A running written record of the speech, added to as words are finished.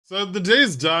So the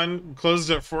day's done. Closed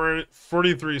at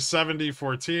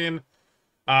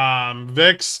 43.70.14.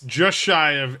 VIX just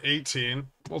shy of 18.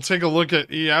 We'll take a look at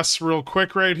ES real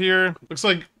quick right here. Looks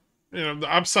like, the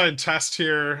upside test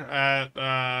here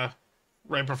at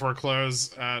right before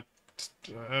close at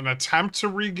an attempt to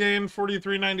regain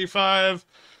 43.95.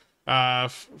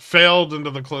 Failed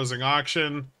into the closing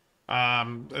auction.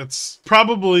 It's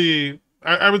probably,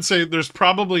 I would say there's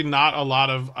probably not a lot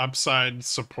of upside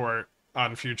support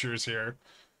on futures here.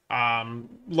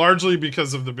 Largely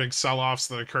because of the big sell-offs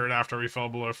that occurred after we fell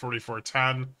below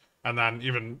 44.10 and then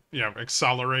even,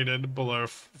 accelerated below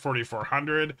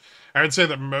 4400. I would say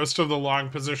that most of the long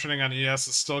positioning on ES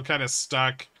is still kind of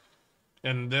stuck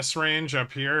in this range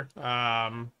up here.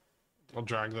 I'll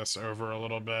drag this over a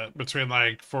little bit between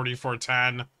like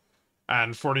 44.10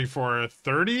 and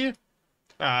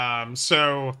 44.30.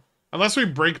 So unless we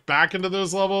break back into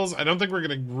those levels, I don't think we're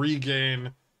going to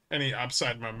regain any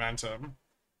upside momentum,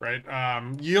 right?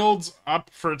 Yields up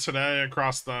for today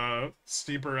across the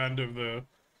steeper end of the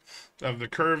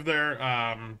curve there,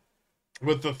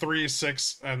 with the 3,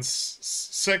 6, and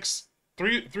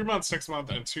 3 month, 6 month,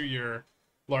 and 2 year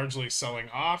largely selling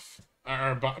off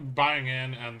or buying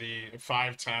in, and the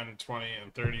 5, 10, 20,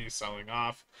 and 30 selling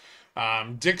off.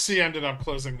 Dixie ended up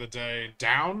closing the day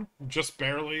down just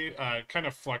barely. Kind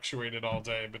of fluctuated all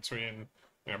day between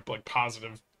like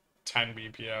positive 10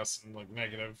 BPS and like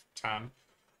negative 10.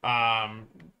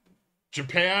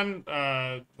 Japan,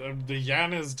 the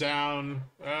yen is down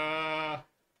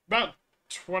about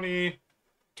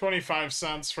 25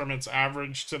 cents from its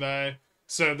average today.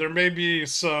 So there may be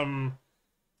some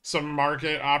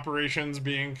market operations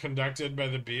being conducted by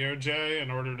the BOJ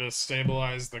in order to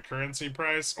stabilize the currency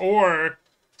price, or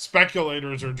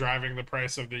speculators are driving the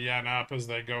price of the yen up as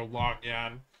they go long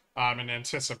yen in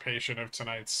anticipation of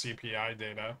tonight's CPI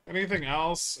data. Anything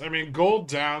else? I mean, gold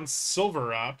down,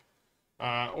 silver up.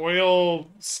 Oil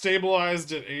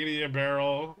stabilized at 80 a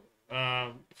barrel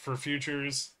for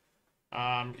futures.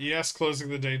 ES closing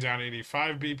the day down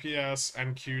 85 BPS,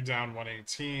 NQ down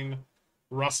 118.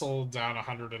 Russell down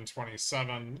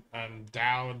 127, and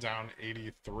Dow down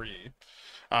 83.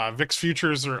 VIX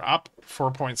futures are up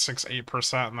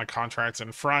 4.68% in the contracts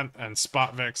in front, and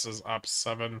spot VIX is up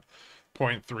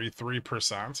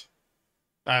 7.33%.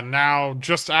 And now,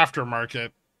 just after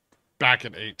market, back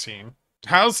at 18.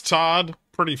 How's Todd?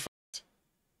 Pretty fucked.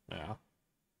 Yeah.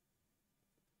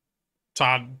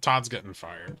 Todd's getting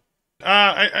fired.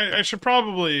 I should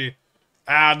probably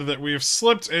add that we've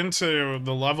slipped into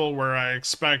the level where I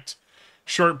expect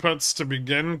short puts to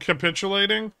begin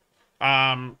capitulating.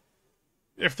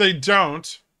 If they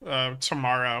don't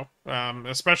tomorrow,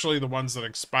 especially the ones that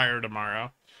expire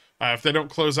tomorrow, if they don't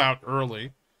close out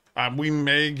early, we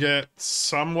may get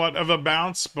somewhat of a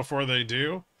bounce before they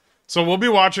do. So we'll be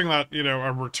watching that,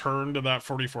 a return to that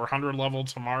 4,400 level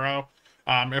tomorrow.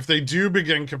 If they do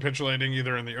begin capitulating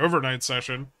either in the overnight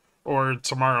session or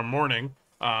tomorrow morning,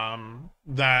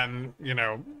 then,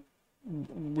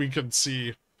 we could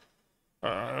see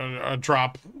a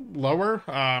drop lower,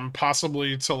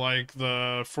 possibly to like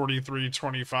the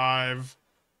 43.25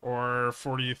 or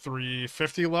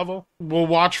 43.50 level. We'll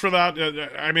watch for that.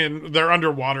 I mean, they're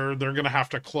underwater. They're going to have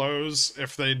to close.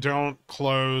 If they don't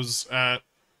close at,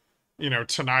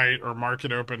 tonight or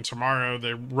market open tomorrow,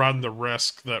 they run the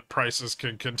risk that prices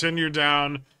could continue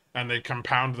down and they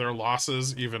compound their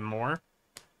losses even more.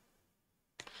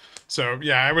 So,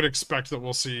 yeah, I would expect that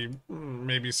we'll see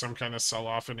maybe some kind of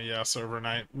sell-off in ES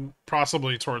overnight,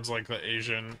 possibly towards, like, the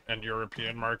Asian and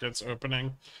European markets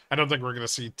opening. I don't think we're going to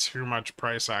see too much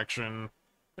price action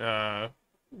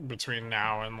between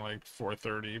now and, like,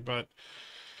 4:30. But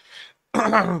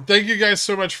thank you guys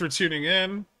so much for tuning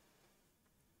in.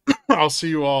 I'll see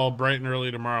you all bright and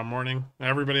early tomorrow morning.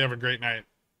 Everybody have a great night.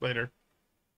 Later.